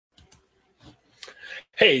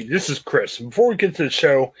Hey, this is Chris. Before we get to the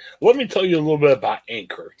show, let me tell you a little bit about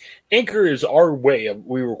Anchor. Anchor is our way of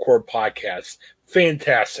we record podcasts.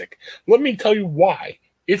 Fantastic. Let me tell you why.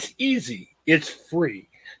 It's easy. It's free.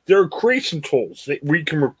 There are creation tools that where you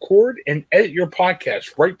can record and edit your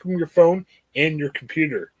podcast right from your phone and your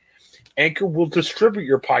computer. Anchor will distribute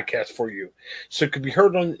your podcast for you, so it can be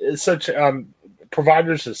heard on such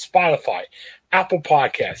providers as Spotify, Apple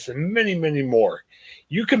Podcasts, and many, many more.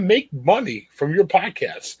 You can make money from your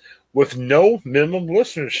podcast with no minimum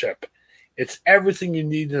listenership. It's everything you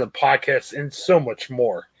need in a podcast and so much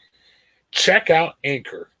more. Check out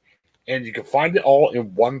Anchor, and you can find it all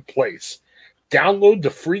in one place. Download the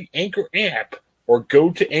free Anchor app or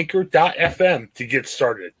go to anchor.fm to get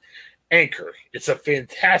started. Anchor, it's a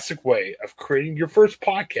fantastic way of creating your first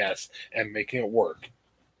podcast and making it work.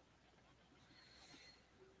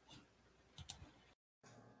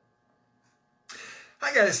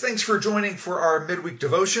 Hi guys, thanks for joining for our midweek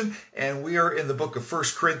devotion, and we are in the book of 1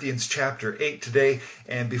 Corinthians chapter 8 today.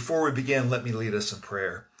 And before we begin, let me lead us in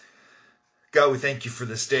prayer. God, we thank you for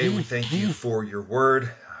this day. We thank you for your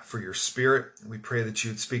word, for your spirit. We pray that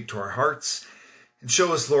you'd speak to our hearts and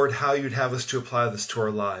show us, Lord, how you'd have us to apply this to our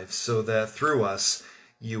lives so that through us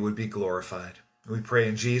you would be glorified. We pray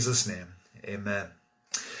in Jesus' name. Amen.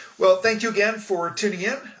 Well, thank you again for tuning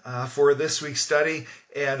in for this week's study.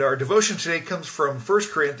 And our devotion today comes from 1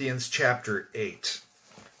 Corinthians chapter 8,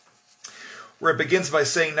 where it begins by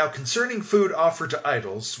saying, "Now concerning food offered to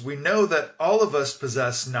idols, we know that all of us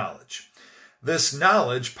possess knowledge. This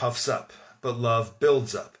knowledge puffs up, but love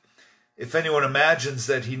builds up. If anyone imagines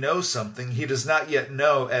that he knows something, he does not yet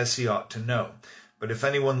know as he ought to know. But if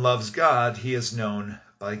anyone loves God, he is known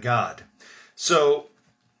by God." So,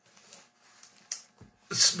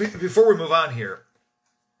 before we move on here,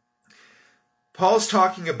 Paul's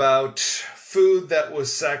talking about food that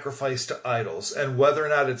was sacrificed to idols and whether or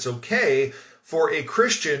not it's okay for a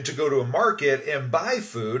Christian to go to a market and buy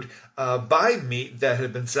food, buy meat that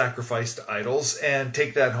had been sacrificed to idols and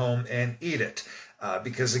take that home and eat it.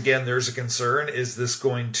 Because again, there's a concern, is there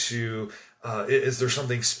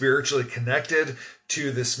something spiritually connected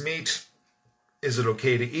to this meat? Is it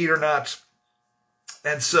okay to eat or not?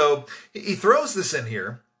 And so he throws this in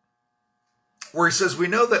here where he says, we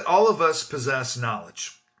know that all of us possess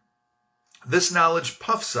knowledge. This knowledge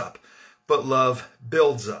puffs up, but love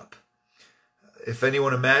builds up. If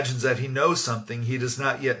anyone imagines that he knows something, he does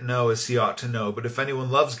not yet know as he ought to know. But if anyone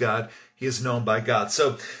loves God, he is known by God.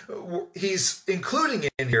 So he's including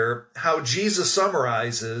in here how Jesus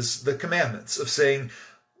summarizes the commandments of saying,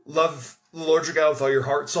 love the Lord your God with all your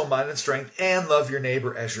heart, soul, mind, and strength, and love your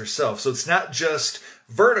neighbor as yourself. So it's not just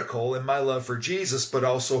vertical in my love for Jesus, but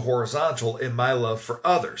also horizontal in my love for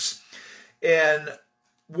others. And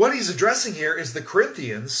what he's addressing here is the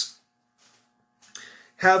Corinthians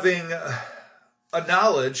having a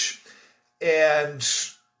knowledge and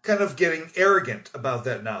kind of getting arrogant about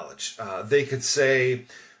that knowledge. They could say,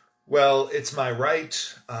 well, it's my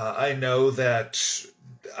right. I know that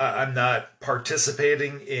I'm not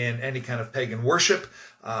participating in any kind of pagan worship.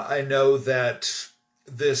 I know that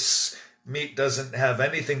this meat doesn't have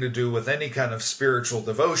anything to do with any kind of spiritual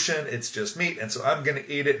devotion. It's just meat, and so I'm going to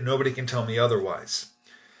eat it. Nobody can tell me otherwise.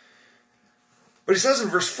 But he says in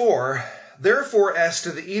verse 4, "Therefore, as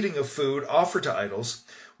to the eating of food offered to idols,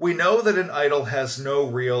 we know that an idol has no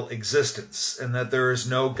real existence, and that there is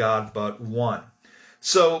no God but one."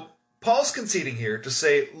 So Paul's conceding here to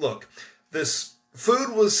say, look, this food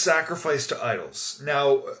was sacrificed to idols.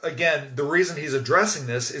 Now, again, the reason he's addressing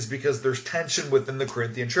this is because there's tension within the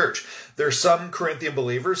Corinthian church. There's some Corinthian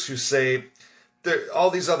believers who say all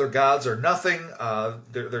these other gods are nothing.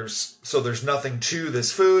 There's nothing to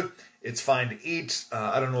this food. It's fine to eat.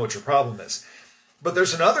 I don't know what your problem is. But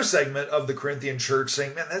there's another segment of the Corinthian church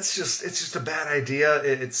saying, man, it's just a bad idea.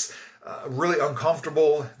 It's really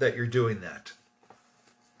uncomfortable that you're doing that.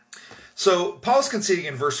 So Paul's conceding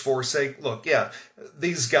in verse 4 saying, look, yeah,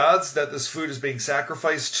 these gods that this food is being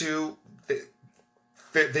sacrificed to,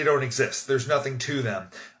 they don't exist. There's nothing to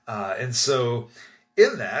them. And so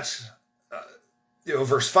in that,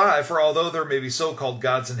 verse 5, "For although there may be so-called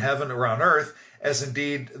gods in heaven or on earth, as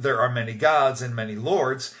indeed there are many gods and many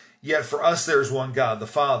lords, yet for us there is one God, the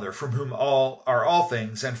Father, from whom all are all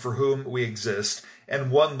things and for whom we exist,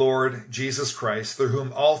 and one Lord, Jesus Christ, through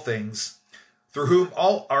whom all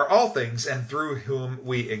are all things, and through whom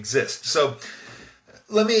we exist." So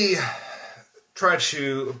let me try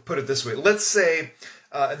to put it this way. Let's say,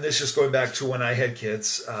 and this is just going back to when I had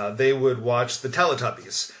kids, they would watch the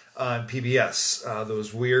Teletubbies on PBS,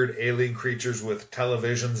 those weird alien creatures with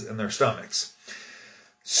televisions in their stomachs.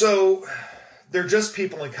 So they're just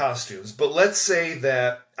people in costumes. But let's say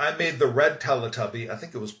that I made the red Teletubby. I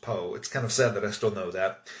think it was Poe. It's kind of sad that I still know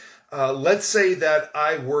that. Let's say that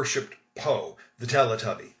I worshipped Poe, the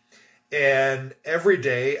Teletubby. And every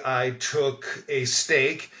day I took a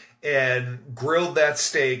steak and grilled that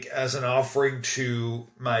steak as an offering to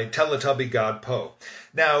my Teletubby god Poe.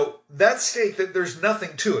 Now, that steak, there's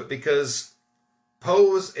nothing to it because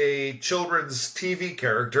Poe's a children's TV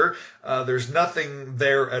character. There's nothing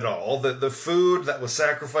there at all. The food that was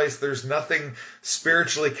sacrificed, there's nothing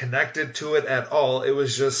spiritually connected to it at all. It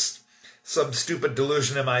was just some stupid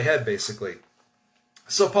delusion in my head, basically.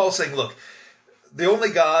 So Paul's saying, look, the only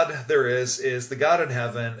God there is the God in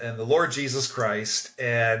heaven and the Lord Jesus Christ.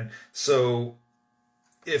 And so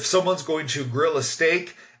if someone's going to grill a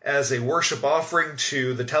steak as a worship offering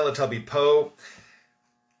to the Teletubby Poe,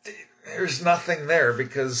 there's nothing there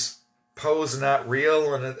because Poe's not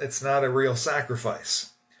real and it's not a real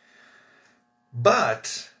sacrifice.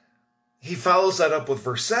 But he follows that up with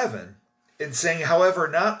verse 7 in saying, however,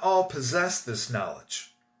 not all possess this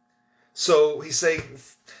knowledge. So he's saying,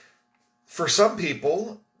 for some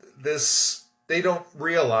people, they don't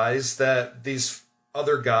realize that these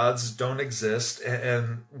other gods don't exist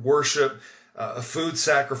and worship food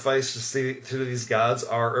sacrifices to these gods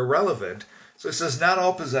are irrelevant. So it says, not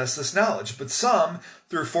all possess this knowledge, but some,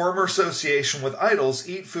 through former association with idols,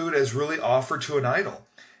 eat food as really offered to an idol,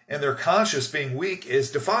 and their conscience, being weak,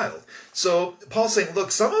 is defiled. So Paul's saying,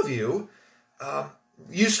 look, some of you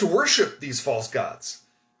used to worship these false gods.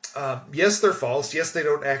 Yes, they're false. Yes, they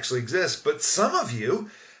don't actually exist. But some of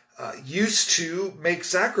you used to make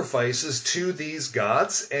sacrifices to these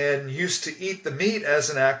gods and used to eat the meat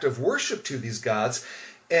as an act of worship to these gods.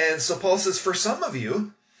 And so Paul says, for some of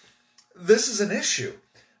you, this is an issue.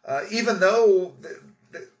 Even though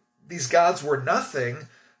these gods were nothing,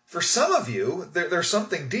 for some of you, there's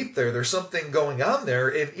something deep there. There's something going on there.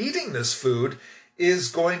 And eating this food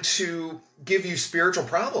is going to give you spiritual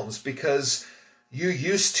problems because you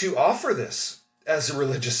used to offer this as a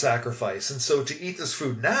religious sacrifice. And so to eat this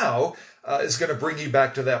food now is going to bring you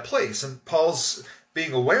back to that place. And Paul's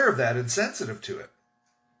being aware of that and sensitive to it.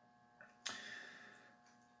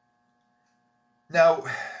 Now,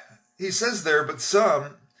 he says there, but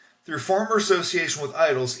some, through former association with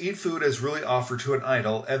idols, eat food as really offered to an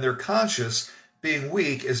idol, and their conscience, being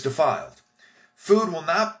weak, is defiled. Food will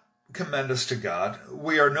not commend us to God.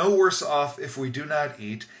 We are no worse off if we do not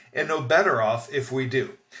eat, and no better off if we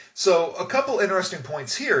do. So a couple interesting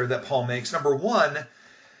points here that Paul makes. Number one,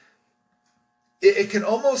 it can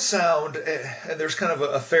almost sound, and there's kind of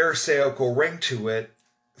a Pharisaical ring to it,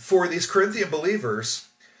 for these Corinthian believers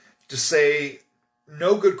to say,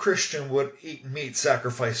 no good Christian would eat meat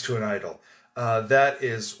sacrificed to an idol. That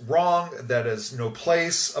is wrong. That is no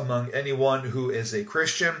place among anyone who is a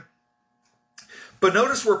Christian. But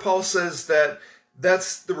notice where Paul says that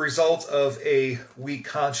that's the result of a weak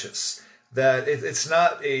conscience. That it's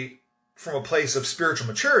not from a place of spiritual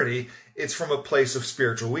maturity, it's from a place of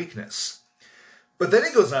spiritual weakness. But then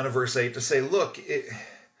he goes on in verse 8 to say, look,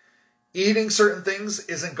 eating certain things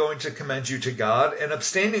isn't going to commend you to God, and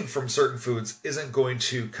abstaining from certain foods isn't going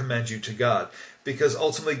to commend you to God, because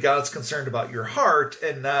ultimately God's concerned about your heart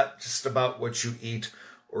and not just about what you eat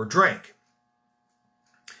or drink.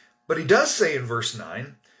 But he does say in verse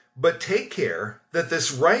 9, but take care that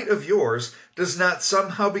this right of yours does not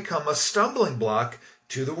somehow become a stumbling block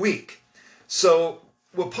to the weak. So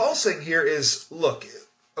what Paul's saying here is, look,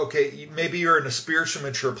 okay, maybe you're in a spiritually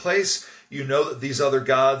mature place. You know that these other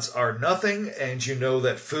gods are nothing, and you know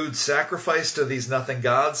that food sacrificed to these nothing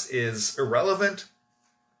gods is irrelevant,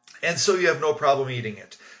 and so you have no problem eating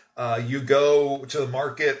it. You go to the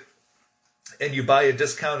market and you buy a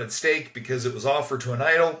discounted steak because it was offered to an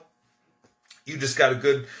idol. You just got a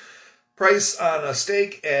good price on a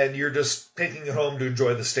steak, and you're just taking it home to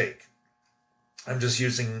enjoy the steak. I'm just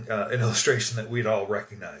using an illustration that we'd all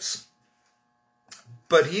recognize.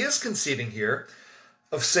 But he is conceding here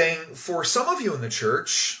of saying, for some of you in the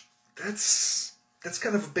church, that's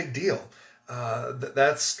kind of a big deal.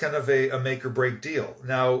 That's kind of a make or break deal.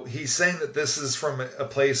 Now, he's saying that this is from a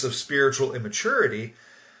place of spiritual immaturity,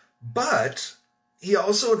 but he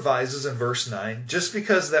also advises in verse 9, just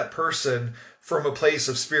because that person from a place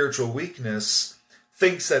of spiritual weakness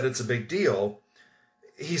thinks that it's a big deal,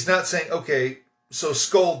 he's not saying, okay, so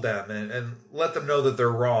scold them and let them know that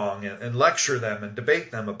they're wrong and lecture them and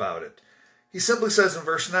debate them about it. He simply says in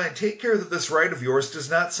verse 9, take care that this right of yours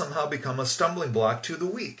does not somehow become a stumbling block to the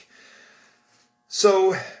weak.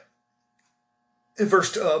 So,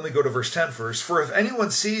 let me go to verse 10 first. For if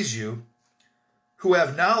anyone sees you who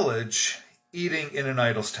have knowledge eating in an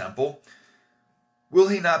idol's temple, will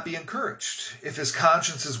he not be encouraged, if his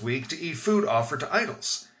conscience is weak, to eat food offered to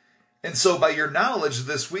idols? And so by your knowledge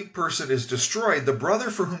this weak person is destroyed, the brother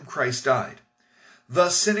for whom Christ died,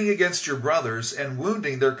 thus sinning against your brothers and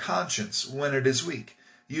wounding their conscience when it is weak.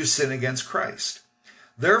 You sin against Christ.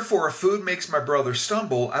 Therefore, if food makes my brother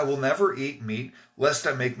stumble, I will never eat meat, lest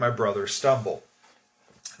I make my brother stumble.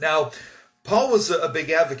 Now, Paul was a big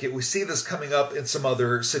advocate. We see this coming up in some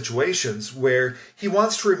other situations where he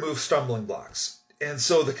wants to remove stumbling blocks. And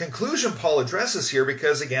so the conclusion Paul addresses here,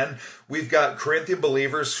 because again, we've got Corinthian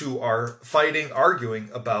believers who are fighting, arguing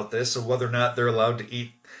about this, of whether or not they're allowed to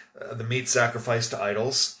eat the meat sacrificed to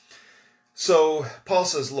idols. So Paul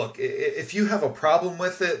says, look, if you have a problem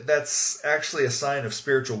with it, that's actually a sign of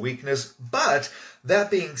spiritual weakness. But that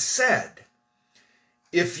being said,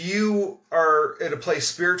 if you are at a place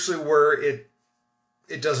spiritually where it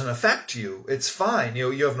doesn't affect you, it's fine.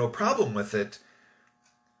 You have no problem with it.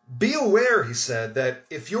 Be aware, he said, that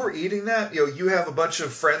if you're eating that, you have a bunch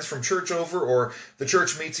of friends from church over, or the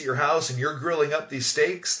church meets at your house and you're grilling up these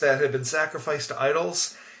steaks that have been sacrificed to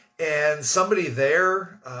idols, and somebody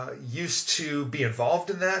there used to be involved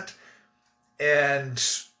in that, and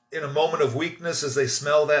in a moment of weakness, as they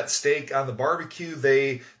smell that steak on the barbecue,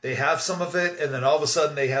 they have some of it, and then all of a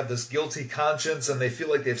sudden they have this guilty conscience and they feel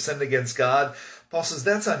like they've sinned against God. Paul says,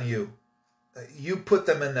 that's on you. You put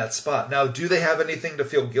them in that spot. Now, do they have anything to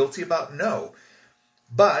feel guilty about? No.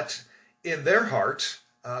 But in their heart,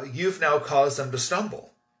 you've now caused them to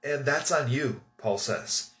stumble. And that's on you, Paul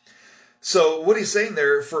says. So what he's saying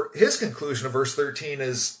there, for his conclusion of verse 13,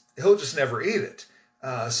 is he'll just never eat it,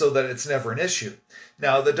 so that it's never an issue.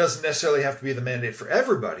 Now, that doesn't necessarily have to be the mandate for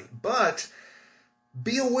everybody, but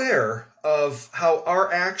be aware of how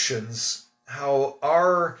our actions, how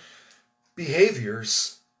our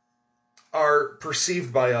behaviors are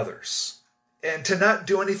perceived by others, and to not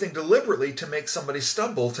do anything deliberately to make somebody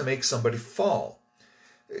stumble, to make somebody fall.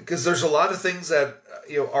 Because there's a lot of things that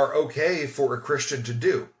are okay for a Christian to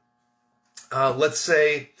do. Let's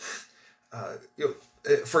say,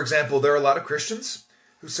 for example, there are a lot of Christians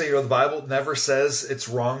who say, the Bible never says it's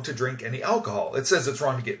wrong to drink any alcohol. It says it's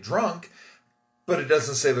wrong to get drunk, but it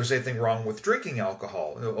doesn't say there's anything wrong with drinking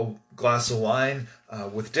alcohol. A glass of wine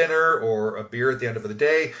with dinner, or a beer at the end of the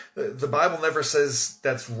day. The Bible never says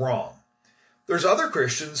that's wrong. There's other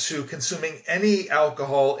Christians who consuming any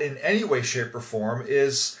alcohol in any way, shape, or form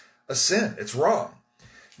is a sin. It's wrong.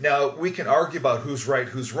 Now, we can argue about who's right,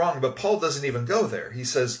 who's wrong, but Paul doesn't even go there. He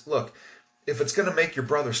says, look, if it's going to make your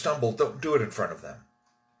brother stumble, don't do it in front of them.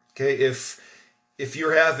 Okay, if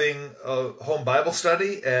you're having a home Bible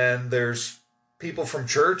study and there's people from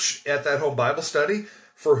church at that home Bible study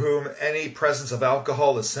for whom any presence of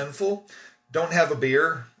alcohol is sinful, don't have a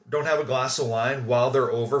beer, don't have a glass of wine while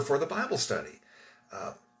they're over for the Bible study.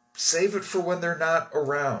 Save it for when they're not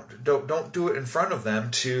around. Don't do it in front of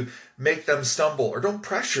them to make them stumble, or don't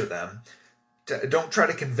pressure them. Don't try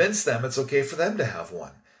to convince them it's okay for them to have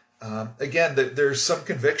one. Again, there's some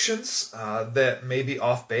convictions that may be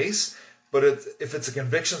off base, but if it's a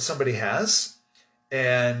conviction somebody has,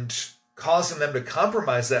 and causing them to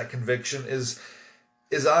compromise that conviction is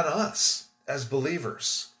on us as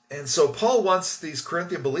believers. And so Paul wants these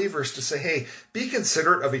Corinthian believers to say, hey, be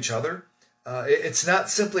considerate of each other. It's not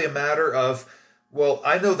simply a matter of, well,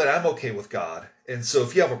 I know that I'm okay with God, and so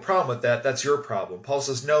if you have a problem with that, that's your problem. Paul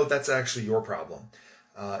says, no, that's actually your problem.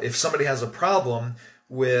 If somebody has a problem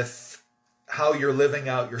with how you're living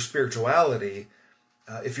out your spirituality,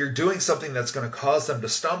 if you're doing something that's going to cause them to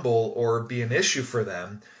stumble or be an issue for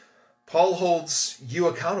them, Paul holds you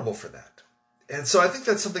accountable for that. And so I think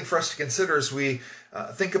that's something for us to consider as we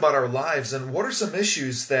think about our lives, and what are some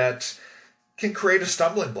issues that can create a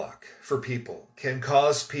stumbling block for people, can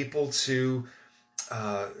cause people to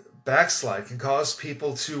backslide, can cause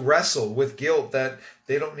people to wrestle with guilt that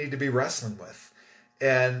they don't need to be wrestling with.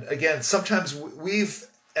 And again, sometimes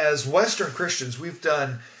as Western Christians, we've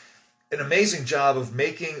done an amazing job of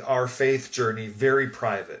making our faith journey very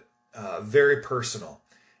private, very personal.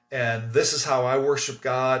 And this is how I worship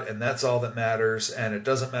God, and that's all that matters, and it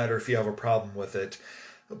doesn't matter if you have a problem with it.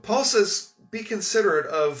 Paul says, be considerate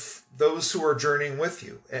of those who are journeying with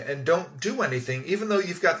you, and don't do anything, even though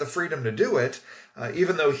you've got the freedom to do it,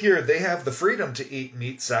 even though here they have the freedom to eat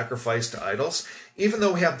meat sacrificed to idols. Even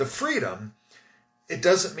though we have the freedom, it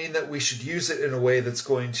doesn't mean that we should use it in a way that's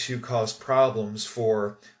going to cause problems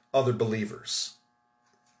for other believers.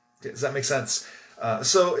 Does that make sense?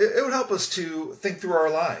 So it would help us to think through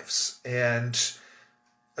our lives and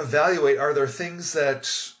evaluate, are there things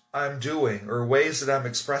that I'm doing, or ways that I'm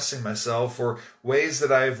expressing myself, or ways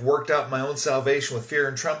that I've worked out my own salvation with fear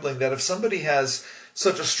and trembling, that if somebody has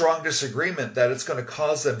such a strong disagreement that it's going to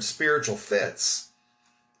cause them spiritual fits,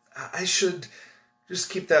 I should just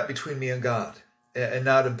keep that between me and God and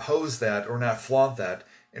not impose that or not flaunt that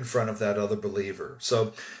in front of that other believer.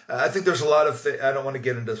 So I think there's a lot of I don't want to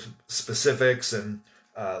get into specifics and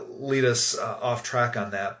lead us off track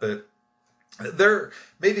on that, but there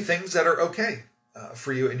may be things that are okay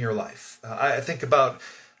for you in your life. I think about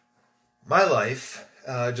my life,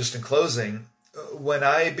 just in closing, when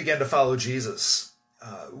I began to follow Jesus,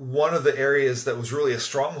 one of the areas that was really a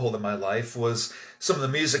stronghold in my life was some of the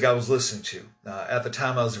music I was listening to. At the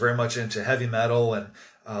time, I was very much into heavy metal and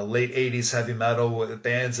late 80s heavy metal with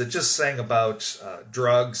bands that just sang about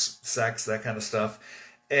drugs, sex, that kind of stuff.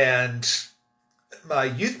 And my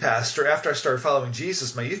youth pastor, after I started following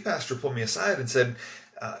Jesus, my youth pastor pulled me aside and said,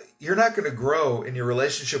 you're not going to grow in your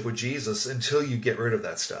relationship with Jesus until you get rid of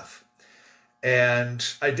that stuff. And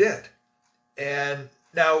I did. And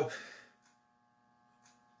now,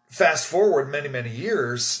 fast forward many, many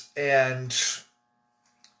years, and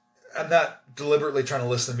I'm not deliberately trying to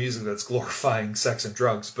listen to music that's glorifying sex and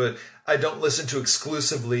drugs, but I don't listen to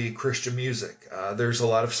exclusively Christian music. There's a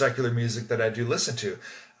lot of secular music that I do listen to,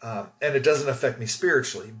 and it doesn't affect me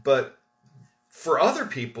spiritually, but for other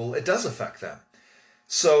people, it does affect them.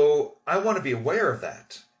 So I want to be aware of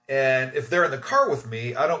that. And if they're in the car with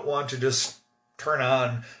me, I don't want to just turn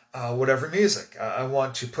on whatever music. I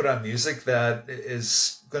want to put on music that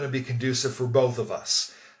is going to be conducive for both of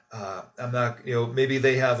us. I'm not, maybe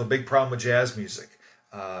they have a big problem with jazz music.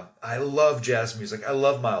 I love jazz music. I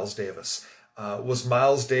love Miles Davis. Was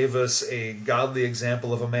Miles Davis a godly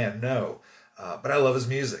example of a man? No. But I love his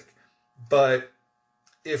music. But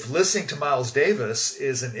if listening to Miles Davis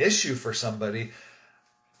is an issue for somebody,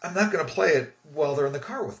 I'm not going to play it while they're in the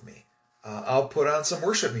car with me. I'll put on some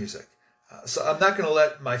worship music. So I'm not going to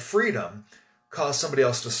let my freedom cause somebody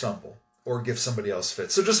else to stumble or give somebody else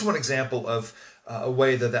fits. So just one example of a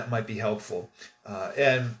way that might be helpful.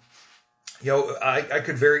 And I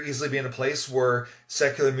could very easily be in a place where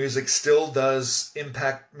secular music still does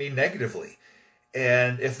impact me negatively.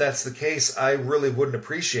 And if that's the case, I really wouldn't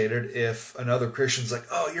appreciate it if another Christian's like,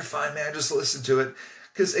 oh, you're fine, man, just listen to it,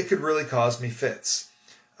 because it could really cause me fits.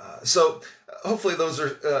 So hopefully those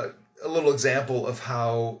are a little example of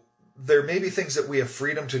how there may be things that we have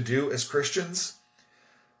freedom to do as Christians,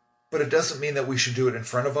 but it doesn't mean that we should do it in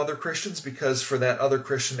front of other Christians, because for that other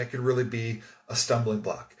Christian, it could really be a stumbling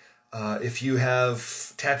block. If you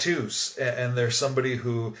have tattoos and there's somebody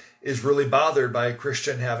who is really bothered by a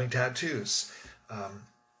Christian having tattoos,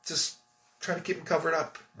 just try to keep them covered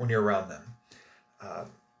up when you're around them.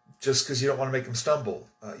 Just because you don't want to make them stumble.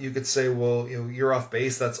 You could say, well, you're off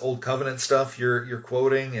base. That's old covenant stuff you're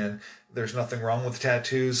quoting, and there's nothing wrong with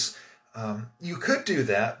tattoos. You could do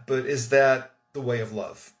that, but is that the way of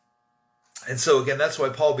love? And so again, that's why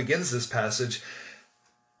Paul begins this passage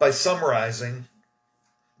by summarizing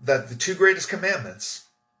that the two greatest commandments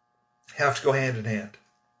have to go hand in hand.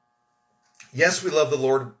 Yes, we love the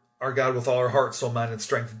Lord our God with all our heart, soul, mind, and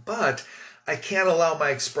strength, but I can't allow my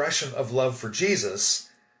expression of love for Jesus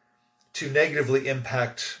to negatively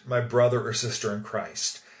impact my brother or sister in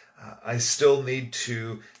Christ. I still need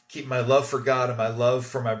to keep my love for God and my love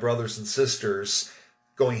for my brothers and sisters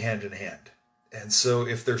going hand in hand. And so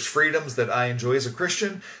if there's freedoms that I enjoy as a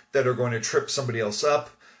Christian that are going to trip somebody else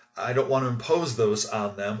up, I don't want to impose those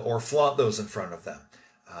on them or flaunt those in front of them.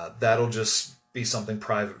 That'll just be something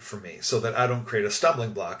private for me so that I don't create a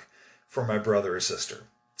stumbling block for my brother or sister.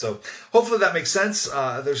 So hopefully that makes sense.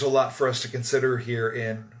 There's a lot for us to consider here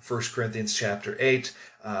in 1 Corinthians chapter 8.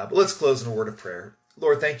 But let's close in a word of prayer.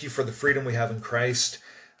 Lord, thank you for the freedom we have in Christ.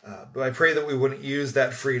 But I pray that we wouldn't use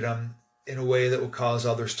that freedom in a way that will cause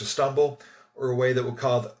others to stumble or a way that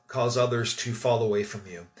will cause others to fall away from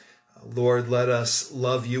you. Lord, let us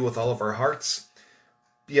love you with all of our hearts,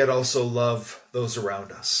 yet also love those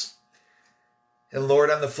around us. And Lord,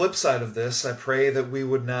 on the flip side of this, I pray that we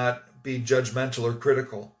would not be judgmental or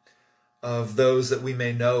critical of those that we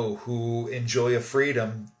may know who enjoy a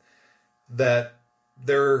freedom that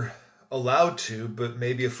they're allowed to, but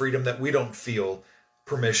maybe a freedom that we don't feel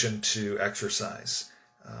permission to exercise.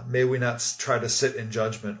 May we not try to sit in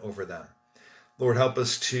judgment over them. Lord, help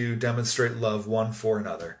us to demonstrate love one for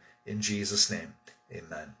another. In Jesus' name,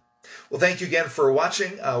 amen. Well, thank you again for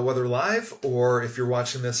watching, whether live or if you're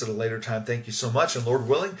watching this at a later time. Thank you so much. And Lord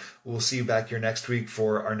willing, we'll see you back here next week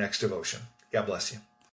for our next devotion. God bless you.